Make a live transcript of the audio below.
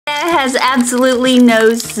has absolutely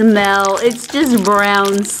no smell. It's just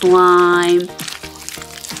brown slime.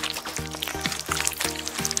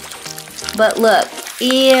 But look,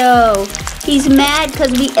 ew. He's mad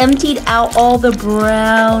because we emptied out all the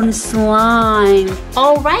brown slime.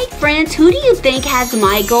 Alright friends, who do you think has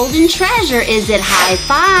my golden treasure? Is it high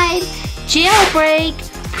five, jailbreak,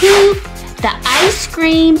 poop, the ice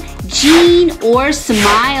cream, Jean, or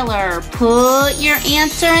Smiler? Put your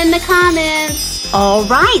answer in the comments.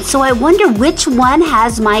 Alright, so I wonder which one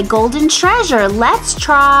has my golden treasure. Let's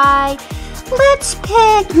try. Let's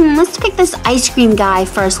pick this ice cream guy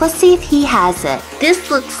first. Let's see if he has it.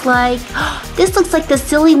 This looks like the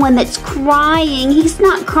silly one that's crying. He's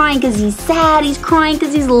not crying because he's sad. He's crying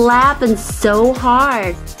because he's laughing so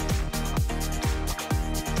hard.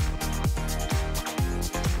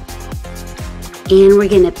 And we're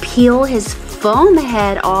gonna peel his foam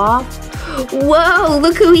head off. Whoa,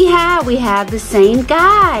 look who we have. We have the same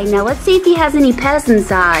guy. Now let's see if he has any Pez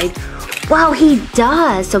inside. Wow, he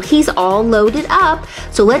does. So he's all loaded up.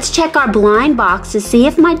 So let's check our blind box to see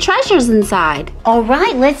if my treasure's inside. All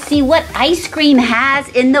right, let's see what ice cream has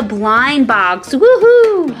in the blind box.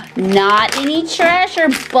 Woohoo! Not any treasure,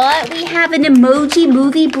 but we have an Emoji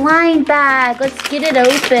Movie blind bag. Let's get it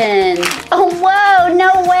open. Oh, whoa,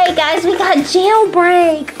 no way, guys. We got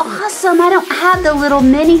jailbreak. Awesome. I don't have the little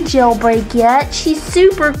mini jailbreak yet. She's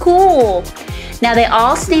super cool. Now they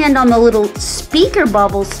all stand on the little speaker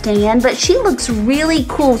bubble stand, but she looks really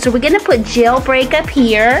cool. So we're gonna put jailbreak up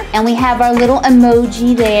here, and we have our little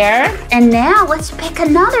emoji there. And now let's pick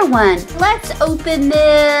another one. Let's open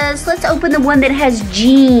this. Let's open the one that has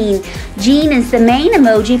Jean. Jean is the main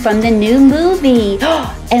emoji from the new movie.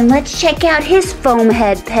 And let's check out his foam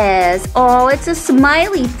head Pez. Oh, it's a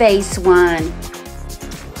smiley face one.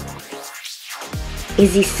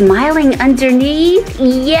 Is he smiling underneath?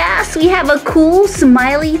 Yes, we have a cool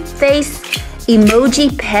smiley face Emoji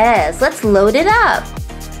Pez. Let's load it up.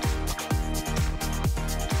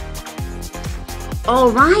 All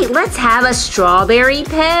right, let's have a strawberry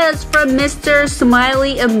Pez from Mr.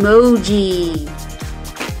 Smiley Emoji.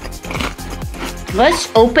 Let's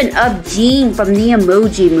open up Jean from the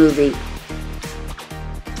Emoji Movie.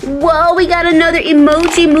 Whoa, we got another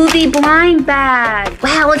Emoji Movie blind bag.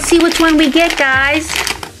 Wow, let's see which one we get, guys.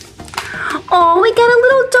 Oh, we got a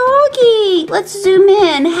little doggy. Let's zoom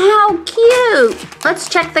in. How cute. Let's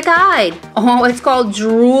check the guide. Oh, it's called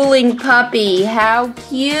Drooling Puppy. How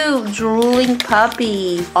cute, Drooling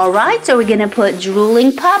Puppy. All right, so we're gonna put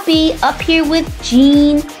Drooling Puppy up here with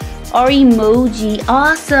Jean, our emoji.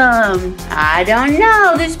 Awesome. I don't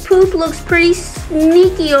know. This Poop looks pretty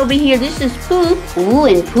sneaky over here. This is Poop. Ooh,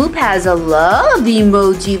 and Poop has a love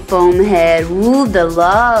emoji foam head. Ooh, the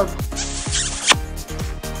love.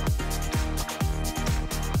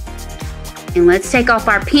 And let's take off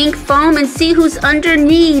our pink foam and see who's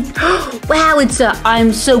underneath. Wow, it's a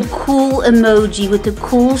I'm so cool emoji with the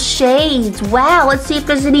cool shades. Wow, let's see if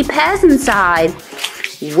there's any Pez inside.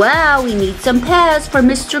 Wow, we need some Pez for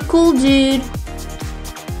Mr. Cool Dude.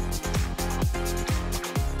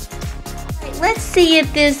 Let's see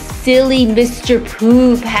if this silly Mr.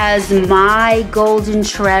 Poop has my golden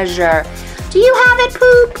treasure. Do you have it,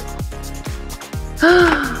 Poop?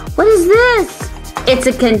 What is this? It's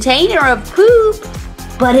a container of poop,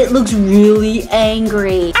 but it looks really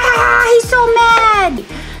angry. Ah, he's so mad.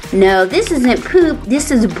 No, this isn't poop.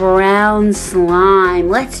 This is brown slime.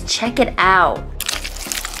 Let's check it out.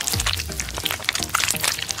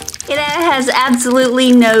 It has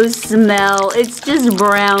absolutely no smell. It's just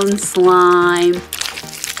brown slime.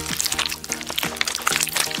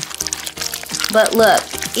 But look,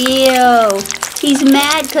 ew. He's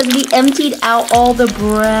mad because we emptied out all the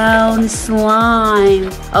brown slime.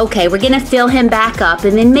 Okay, we're gonna fill him back up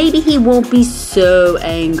and then maybe he won't be so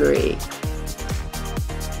angry.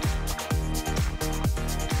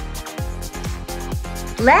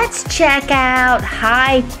 Let's check out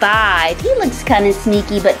High Five. He looks kind of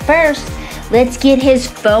sneaky, but first, let's get his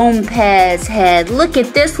foam Pez head. Look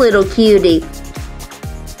at this little cutie.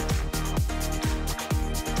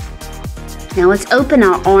 Now let's open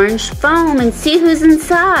our orange foam and see who's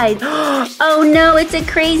inside. Oh no, it's a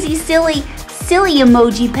crazy silly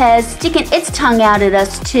Emoji Pez sticking its tongue out at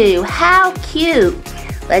us too. How cute.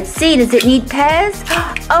 Let's see, does it need Pez?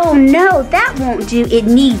 Oh no, that won't do. It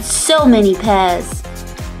needs so many Pez.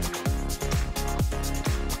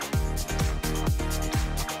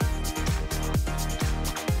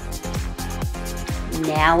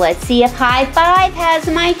 Now let's see if High Five has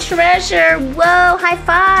my treasure. Whoa, High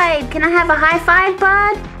Five. Can I have a high five,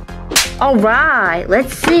 bud? All right,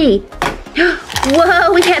 let's see.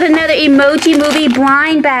 Whoa, we got another Emoji Movie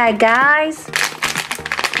blind bag, guys.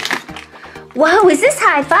 Whoa, is this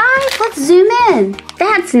high five? Let's zoom in.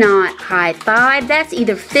 That's not high five. That's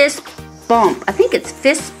either fist bump. I think it's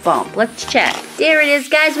fist bump. Let's check. There it is,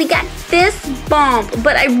 guys. We got fist bump,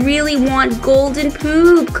 but I really want golden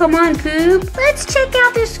poop. Come on, poop. Let's check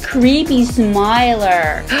out this creepy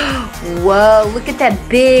smiler. Whoa, look at that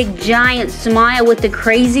big, giant smile with the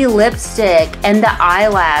crazy lipstick and the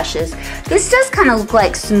eyelashes. This does kind of look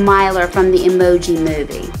like Smiler from the Emoji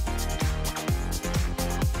movie.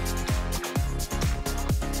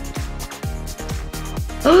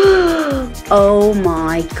 Oh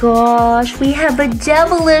my gosh, we have a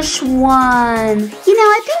devilish one. You know,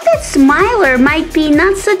 I think that Smiler might be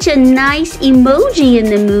not such a nice emoji in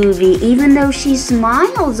the movie, even though she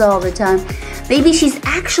smiles all the time. Maybe she's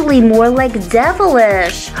actually more like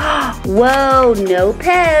devilish. Whoa, no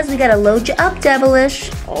Pez, we gotta load you up,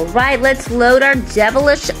 devilish. All right, let's load our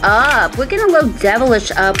devilish up. We're gonna load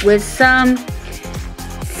devilish up with some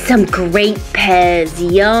great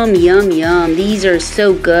Pez. Yum, yum, yum. These are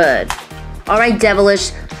so good. All right,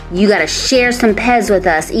 devilish, you gotta share some Pez with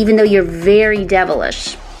us, even though you're very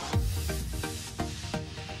devilish.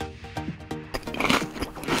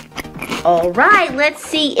 All right, let's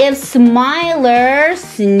see if Smiler,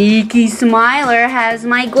 sneaky Smiler, has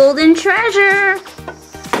my golden treasure.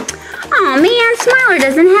 Oh man, Smiler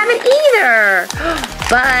doesn't have it either.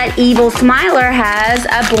 But evil Smiler has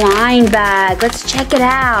a blind bag. Let's check it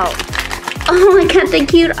out. Oh, I got the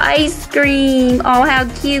cute ice cream. Oh, how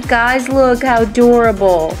cute, guys. Look how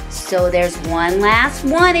adorable. So there's one last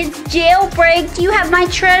one. It's Jailbreak. Do you have my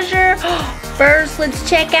treasure? First, let's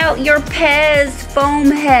check out your Pez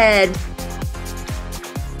foam head.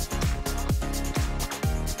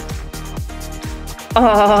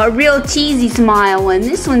 Oh, a real cheesy smile one.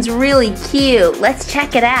 This one's really cute. Let's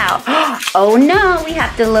check it out. Oh no, we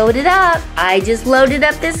have to load it up. I just loaded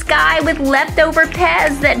up this guy with leftover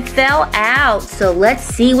Pez that fell out. So let's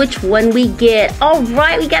see which one we get. All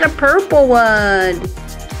right, we got a purple one.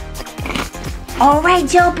 All right,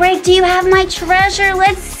 Jailbreak, do you have my treasure?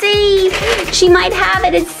 Let's see. She might have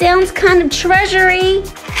it. It sounds kind of treasury.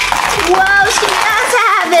 Whoa, she does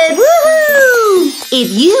have it. Woohoo! If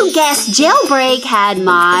you guessed Jailbreak had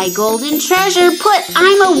my golden treasure, put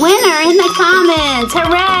I'm a winner in the comments.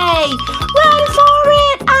 Hooray! Run for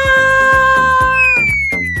it! Ah!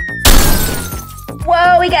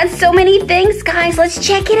 Whoa, we got so many things, guys. Let's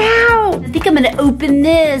check it out. I think I'm gonna open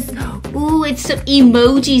this. Ooh, it's some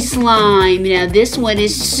emoji slime. Now this one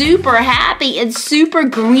is super happy and super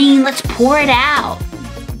green. Let's pour it out.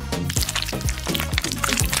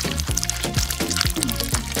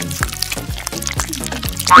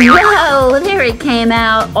 Whoa, there it came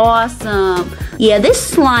out. Awesome. Yeah, this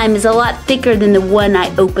slime is a lot thicker than the one I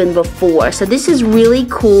opened before. So this is really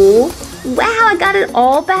cool. Wow, I got it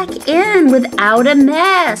all back in without a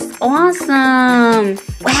mess. Awesome.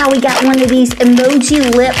 Wow, we got one of these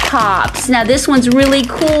emoji lip pops. Now this one's really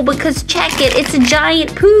cool because check it, it's a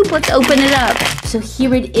giant poop. Let's open it up. So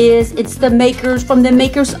here it is. It's the makers from the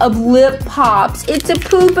makers of lip pops. It's a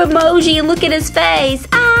poop emoji and look at his face.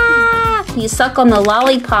 Ah! You suck on the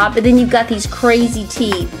lollipop and then you've got these crazy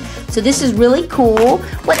teeth. So this is really cool.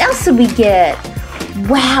 What else did we get?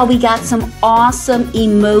 Wow, we got some awesome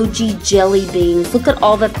emoji jelly beans. Look at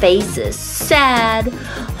all the faces. Sad,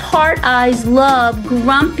 heart eyes, love,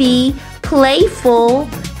 grumpy, playful,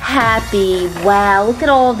 happy. Wow, look at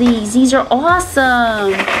all these. These are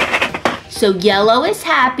awesome. So yellow is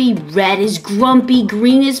happy, red is grumpy,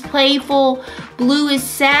 green is playful, blue is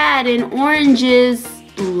sad, and orange is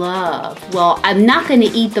love. Well, I'm not going to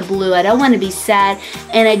eat the blue. I don't want to be sad,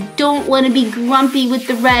 and I don't want to be grumpy with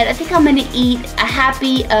the red. I think I'm going to eat a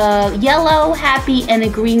happy yellow, happy, and a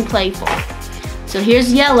green playful. So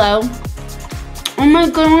here's yellow. Oh my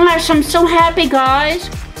gosh, I'm so happy, guys.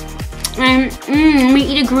 And let me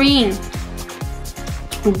eat a green.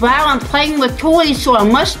 Wow, I'm playing with toys, so I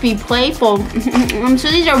must be playful.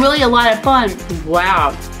 So these are really a lot of fun.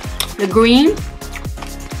 Wow. The green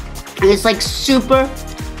is like super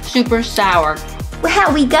sour.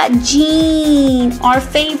 Wow, we got Gene, our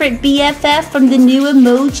favorite BFF from the new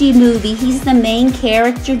Emoji movie. He's the main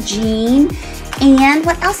character, Gene. And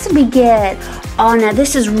what else did we get? Oh, now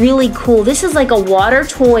this is really cool. This is like a water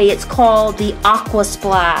toy. It's called the Aqua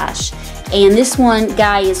Splash. And this one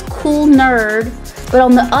guy is Cool Nerd. But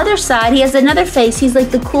on the other side, he has another face. He's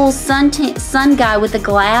like the cool sun guy with the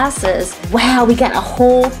glasses. Wow, we got a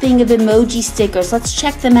whole thing of emoji stickers. Let's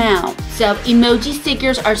check them out. So emoji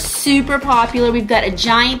stickers are super popular. We've got a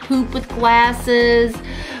giant poop with glasses.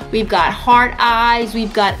 We've got heart eyes.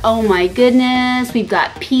 We've got, oh my goodness, we've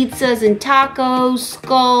got pizzas and tacos,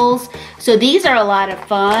 skulls. So these are a lot of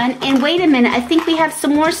fun. And wait a minute, I think we have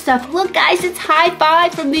some more stuff. Look guys, it's High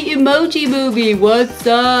Five from the Emoji Movie. What's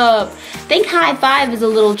up? I think High Five is a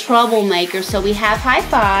little troublemaker. So we have High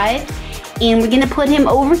Five. And we're gonna put him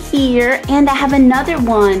over here, and I have another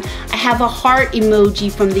one. I have a heart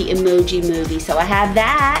emoji from the Emoji Movie, so I have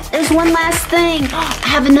that. There's one last thing. I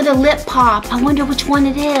have another lip pop. I wonder which one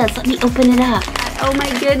it is. Let me open it up. Oh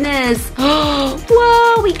my goodness.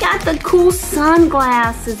 Whoa, we got the cool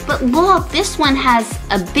sunglasses. But look, this one has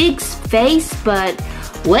a big face, but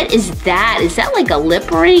what is that? Is that like a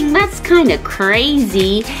lip ring? That's kind of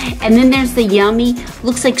crazy. And then there's the yummy,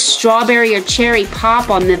 looks like strawberry or cherry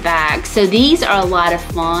pop on the back. So these are a lot of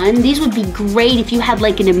fun. These would be great if you had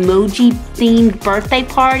like an emoji themed birthday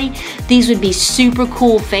party. These would be super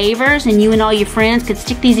cool favors, and you and all your friends could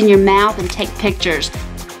stick these in your mouth and take pictures.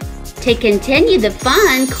 To continue the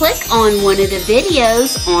fun, click on one of the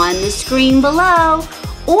videos on the screen below,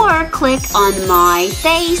 or click on my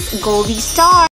face, Goldie Star.